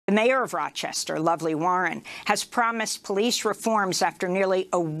The mayor of Rochester, Lovely Warren, has promised police reforms after nearly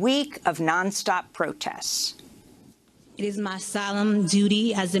a week of nonstop protests. It is my solemn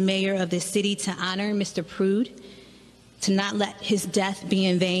duty as the mayor of this city to honor Mr. Prude, to not let his death be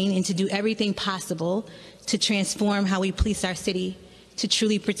in vain, and to do everything possible to transform how we police our city, to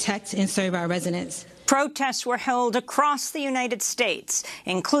truly protect and serve our residents. Protests were held across the United States,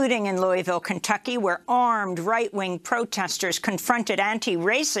 including in Louisville, Kentucky, where armed right-wing protesters confronted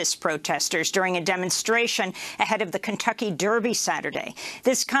anti-racist protesters during a demonstration ahead of the Kentucky Derby Saturday.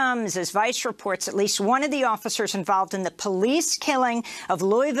 This comes as Vice reports at least one of the officers involved in the police killing of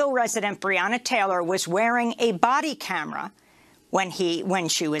Louisville resident Breonna Taylor was wearing a body camera when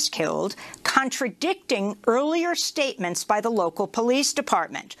she was killed, contradicting earlier statements by the local police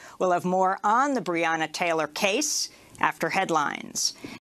department. We'll have more on the Breonna Taylor case after headlines.